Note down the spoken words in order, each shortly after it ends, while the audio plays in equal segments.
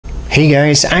Hey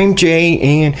guys, I'm Jay,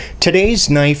 and today's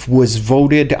knife was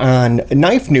voted on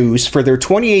Knife News for their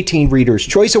 2018 Reader's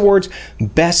Choice Awards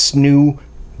Best New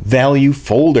Value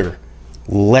Folder.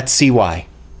 Let's see why.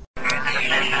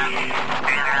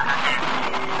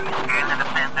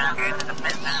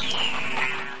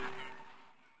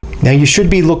 Now you should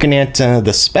be looking at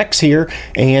the specs here,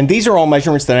 and these are all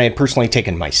measurements that I had personally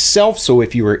taken myself, so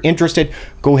if you were interested,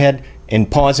 go ahead and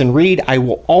pause and read. I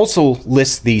will also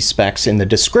list these specs in the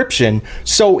description,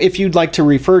 so if you'd like to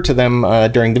refer to them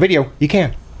during the video, you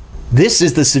can. This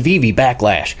is the CIVIVI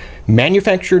Backlash,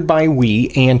 manufactured by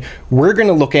WE, and we're going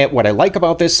to look at what I like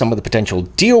about this, some of the potential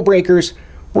deal breakers.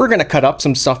 We're going to cut up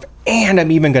some stuff, and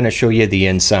I'm even going to show you the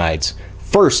insides.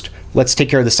 First, let's take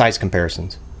care of the size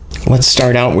comparisons. Let's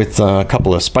start out with a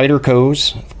couple of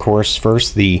Spydercos. Of course,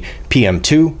 first the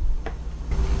PM2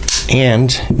 and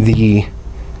the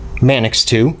Mannix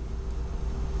 2.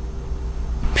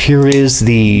 Here is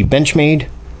the Benchmade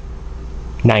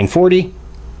 940.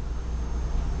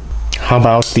 How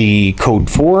about the Code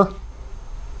 4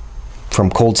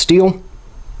 from Cold Steel?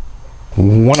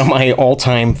 One of my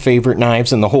all-time favorite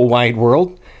knives in the whole wide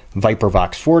world, Viper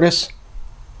Vox Fortis.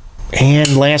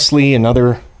 And lastly,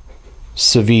 another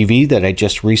CIVIVI that I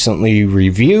just recently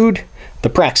reviewed, the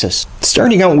Praxis.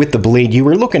 Starting out with the blade, you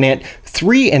were looking at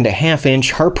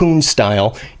 3.5-inch harpoon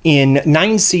style in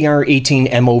 9CR18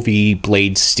 MOV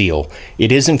blade steel.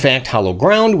 It is in fact hollow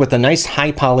ground with a nice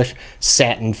high polish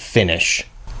satin finish.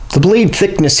 The blade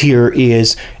thickness here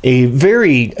is a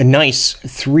very nice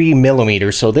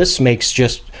 3mm, so this makes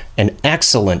just an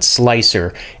excellent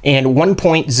slicer, and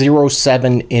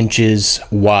 1.07 inches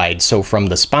wide, so from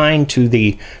the spine to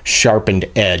the sharpened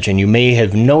edge. And you may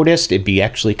have noticed it'd be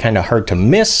actually kind of hard to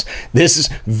miss. This is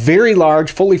very large,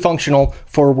 fully functional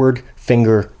forward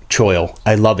finger choil.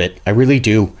 I love it, I really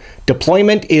do.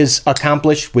 Deployment is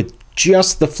accomplished with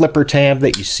just the flipper tab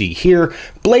that you see here.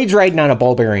 Blades riding on a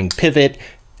ball bearing pivot,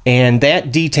 and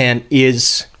that detent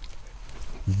is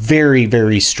very,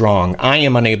 very strong. I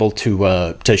am unable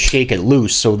to shake it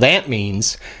loose, so that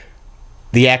means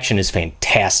the action is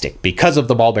fantastic. Because of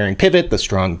the ball bearing pivot, the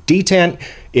strong detent,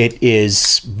 it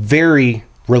is very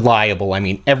reliable. I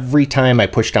mean, every time I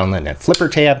push down on that flipper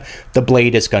tab, the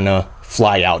blade is gonna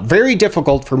fly out. Very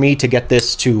difficult for me to get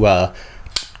this to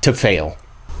fail.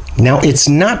 Now, it's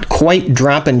not quite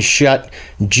dropping shut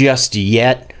just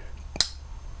yet,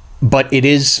 but it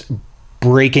is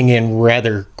breaking in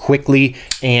rather quickly,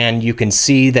 and you can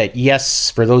see that, yes,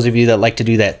 for those of you that like to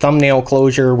do that thumbnail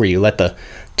closure where you let the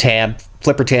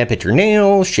flipper tab hit your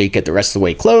nail, shake it the rest of the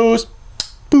way closed,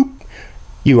 boop,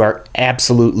 you are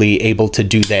absolutely able to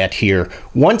do that here.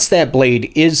 Once that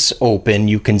blade is open,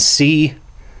 you can see,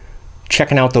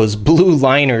 checking out those blue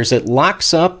liners, it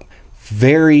locks up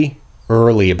very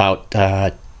early, about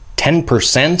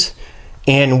 10%,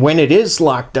 and when it is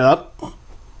locked up,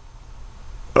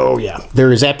 oh yeah,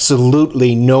 there is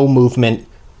absolutely no movement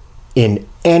in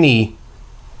any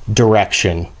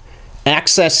direction.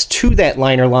 Access to that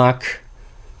liner lock,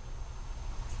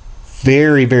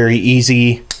 very, very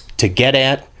easy to get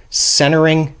at.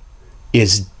 Centering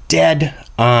is dead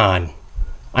on.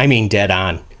 I mean dead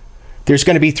on. There's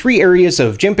going to be 3 areas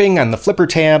of jimping on the flipper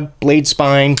tab, blade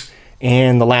spine,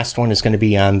 and the last one is going to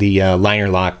be on the liner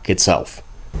lock itself.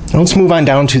 Now let's move on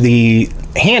down to the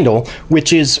handle,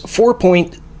 which is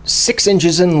 4.6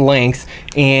 inches in length,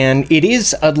 and it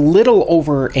is a little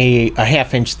over a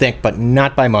half-inch thick, but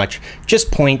not by much,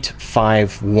 just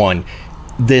 0.51.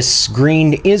 This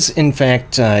green is in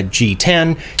fact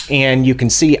G10, and you can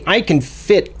see I can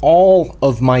fit all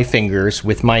of my fingers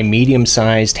with my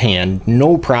medium-sized hand,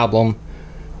 no problem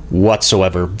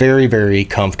whatsoever. Very, very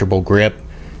comfortable grip.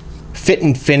 Fit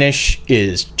and finish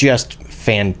is just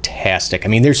fantastic. I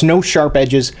mean, there's no sharp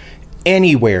edges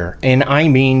anywhere, and I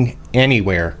mean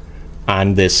anywhere,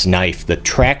 on this knife. The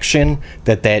traction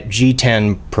that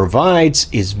G10 provides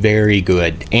is very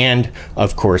good, and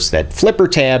of course that flipper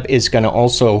tab is going to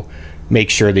also make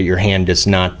sure that your hand does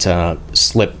not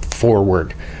slip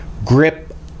forward.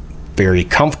 Grip, very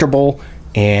comfortable,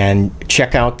 and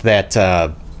check out that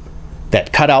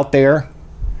that cutout there,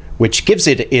 which gives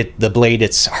the blade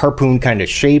its harpoon kind of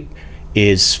shape,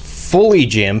 is fully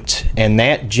jimped, and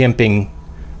that jimping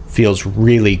feels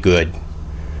really good.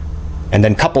 And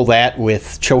then couple that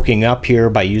with choking up here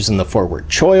by using the forward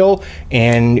choil,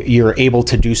 and you're able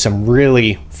to do some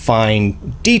really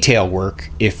fine detail work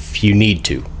if you need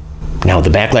to. Now the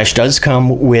Backlash does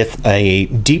come with a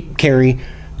deep carry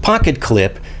pocket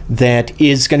clip that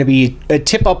is going to be a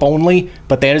tip up only,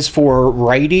 but that is for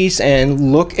righties,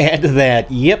 and look at that.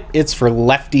 Yep, it's for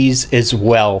lefties as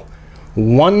well.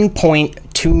 1.2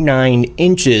 0.29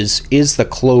 inches is the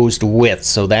closed width,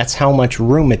 so that's how much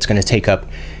room it's going to take up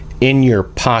in your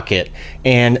pocket.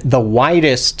 And the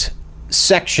widest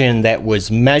section that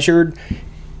was measured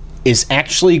is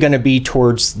actually going to be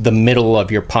towards the middle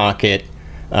of your pocket.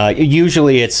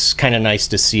 Usually it's kind of nice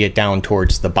to see it down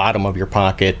towards the bottom of your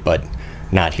pocket, but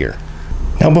not here.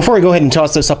 Now, before I go ahead and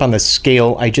toss this up on the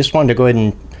scale, I just wanted to go ahead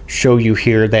and show you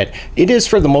here that it is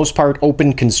for the most part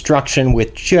open construction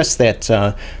with just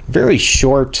that very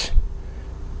short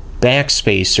back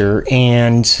spacer,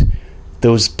 and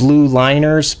those blue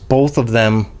liners, both of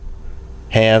them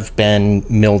have been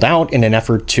milled out in an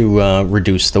effort to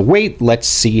reduce the weight. Let's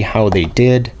see how they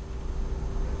did.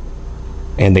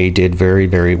 And they did very,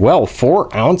 very well.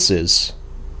 4 ounces.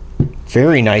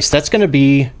 Very nice. That's going to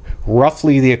be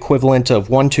roughly the equivalent of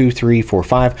 1, 2, 3, 4,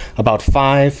 5, about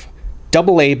 5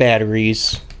 AA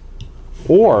batteries,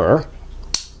 or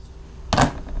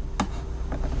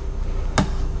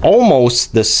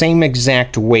almost the same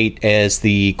exact weight as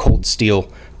the cold steel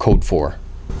Code 4.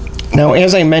 Now,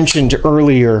 as I mentioned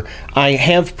earlier, I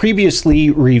have previously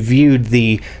reviewed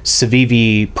the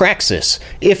CIVIVI Praxis.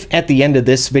 If at the end of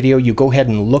this video you go ahead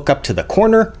and look up to the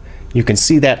corner, you can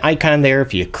see that icon there.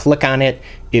 If you click on it,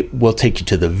 it will take you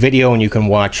to the video and you can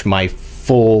watch my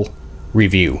full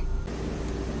review.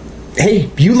 Hey,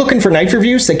 you looking for knife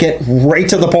reviews that get right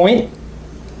to the point?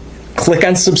 Click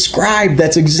on subscribe.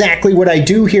 That's exactly what I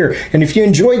do here. And if you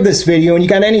enjoyed this video and you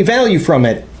got any value from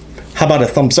it, how about a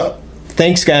thumbs up?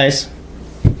 Thanks, guys.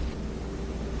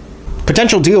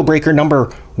 Potential deal breaker number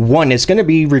 1 is going to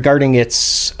be regarding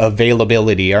its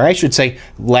availability, or I should say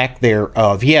lack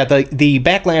thereof. Yeah, the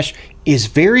Backlash is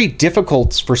very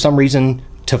difficult for some reason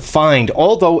to find,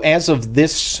 although as of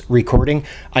this recording,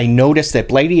 I noticed that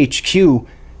Blade HQ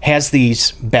has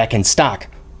these back in stock,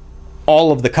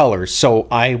 all of the colors, so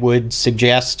I would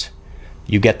suggest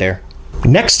you get there.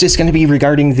 Next is going to be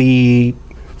regarding the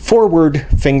forward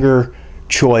finger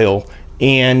choil,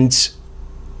 and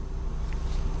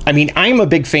I mean, I'm a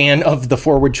big fan of the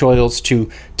forward choils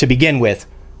to begin with,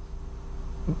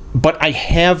 but I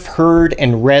have heard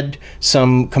and read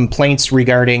some complaints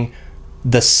regarding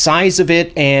the size of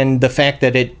it and the fact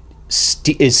that it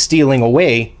is stealing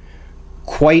away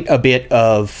quite a bit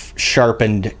of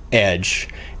sharpened edge.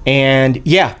 And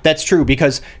yeah, that's true,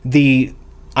 because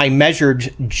I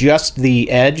measured just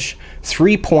the edge,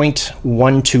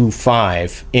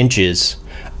 3.125 inches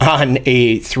on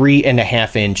a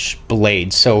 3.5 inch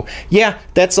blade. So yeah,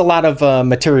 that's a lot of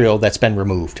material that's been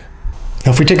removed.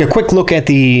 Now, if we take a quick look at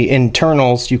the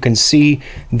internals, you can see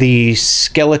the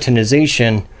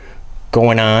skeletonization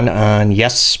going on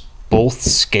yes, both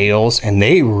scales, and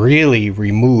they really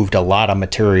removed a lot of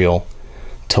material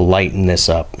to lighten this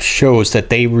up. Shows that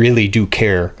they really do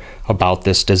care about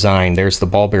this design. There's the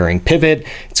ball bearing pivot.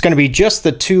 It's going to be just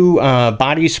the 2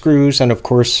 body screws and of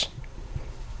course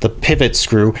the pivot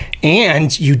screw,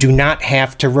 and you do not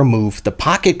have to remove the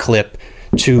pocket clip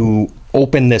to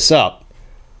open this up.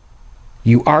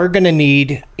 You are going to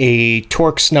need a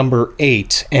Torx number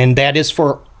 8, and that is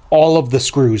for all of the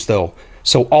screws though.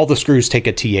 So all the screws take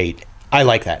a T8. I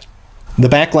like that. The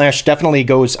Backlash definitely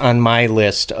goes on my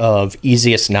list of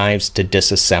easiest knives to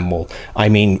disassemble. I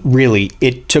mean, really,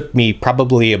 it took me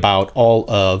probably about all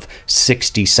of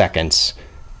 60 seconds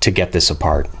to get this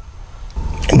apart.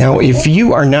 Now, if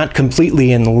you are not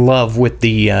completely in love with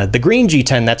the green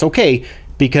G10, that's okay,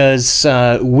 because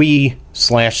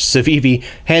WE/CIVIVI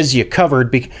has you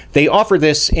covered. They offer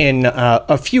this in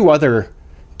a few other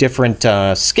different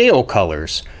scale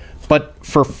colors, but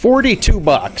for 42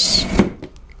 bucks,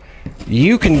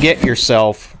 you can get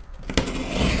yourself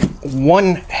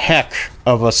one heck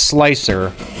of a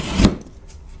slicer.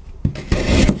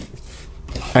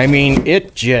 I mean,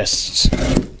 it just...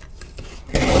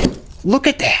 look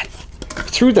at that!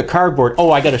 Through the cardboard.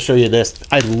 Oh, I gotta show you this.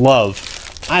 I love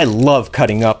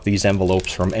cutting up these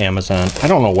envelopes from Amazon. I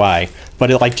don't know why, but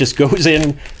it like just goes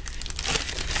in.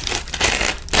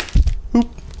 Oop.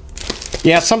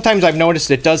 Yeah, sometimes I've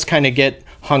noticed it does kind of get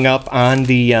hung up on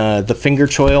the finger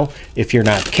choil if you're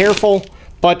not careful,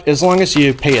 but as long as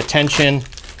you pay attention.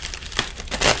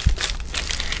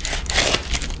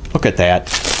 Look at that.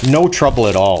 No trouble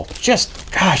at all.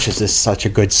 Just, gosh, is this such a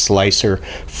good slicer.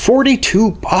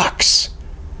 42 bucks.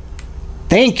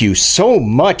 Thank you so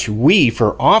much, WE,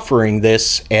 for offering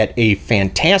this at a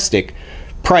fantastic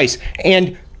price.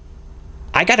 And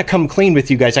I gotta come clean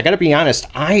with you guys. I gotta be honest,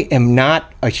 I am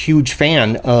not a huge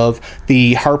fan of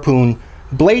the harpoon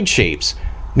blade shapes.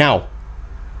 Now,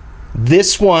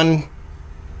 this one,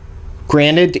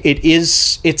 granted, it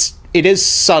is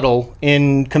subtle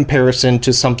in comparison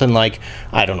to something like,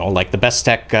 I don't know, like the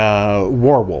Bestech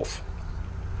Warwolf.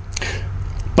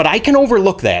 But I can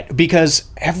overlook that because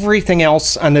everything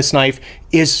else on this knife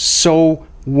is so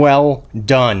well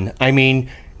done. I mean,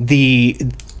 the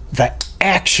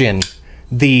action,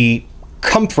 the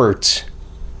comfort,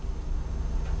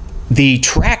 the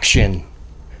traction.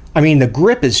 I mean, the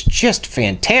grip is just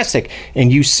fantastic.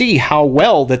 And you see how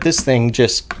well that this thing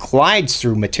just glides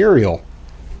through material.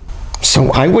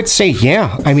 So I would say,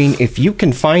 yeah, I mean, if you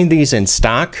can find these in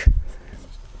stock,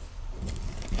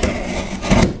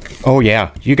 oh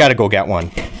yeah, you got to go get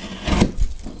one.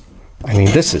 I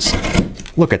mean, this is,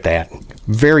 look at that.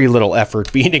 Very little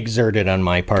effort being exerted on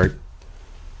my part.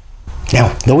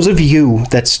 Now, those of you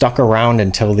that stuck around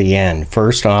until the end,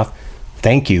 first off,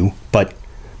 thank you, but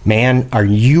man, are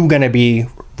you going to be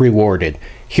rewarded.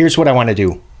 Here's what I want to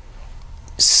do.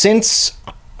 Since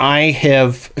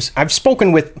I've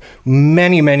spoken with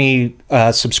many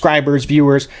subscribers,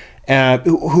 viewers,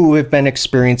 who have been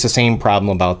experiencing the same problem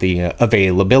about the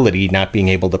availability, not being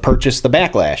able to purchase the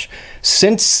Backlash.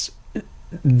 Since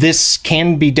this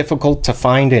can be difficult to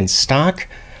find in stock,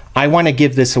 I want to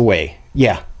give this away.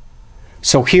 Yeah.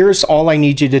 So here's all I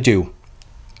need you to do.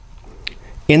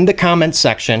 In the comments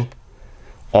section,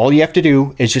 all you have to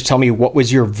do is just tell me what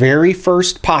was your very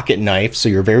first pocket knife, so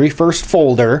your very first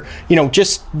folder, you know,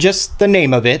 just the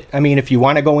name of it. I mean, if you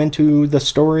want to go into the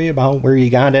story about where you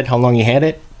got it, how long you had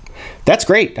it, that's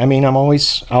great. I mean,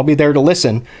 I'll be there to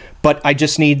listen, but I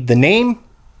just need the name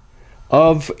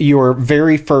of your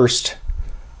very first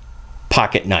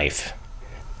pocket knife.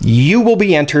 You will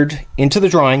be entered into the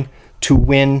drawing to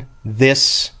win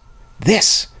this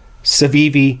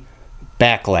CIVIVI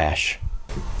Backlash.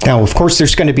 Now, of course,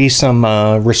 there's going to be some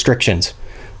restrictions.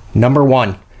 Number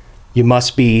one, you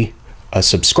must be a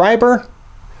subscriber.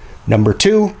 Number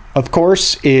two, of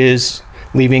course, is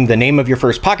leaving the name of your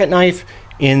first pocket knife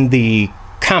in the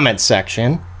comment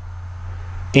section.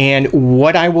 And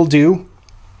what I will do,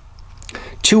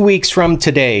 2 weeks from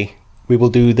today, we will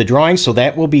do the drawing. So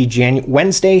that will be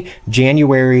Wednesday,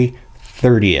 January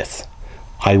 30th.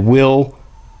 I will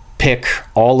pick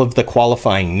all of the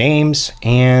qualifying names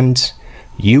and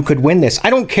you could win this. I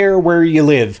don't care where you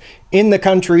live, in the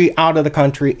country, out of the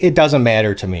country, it doesn't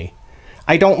matter to me.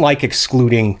 I don't like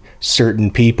excluding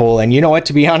certain people. And you know what,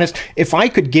 to be honest, if I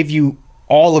could give you,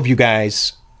 all of you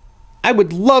guys, I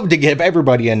would love to give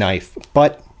everybody a knife,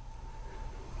 but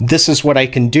this is what I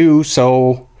can do,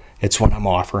 so it's what I'm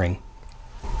offering.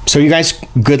 So you guys,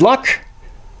 good luck.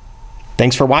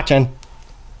 Thanks for watching.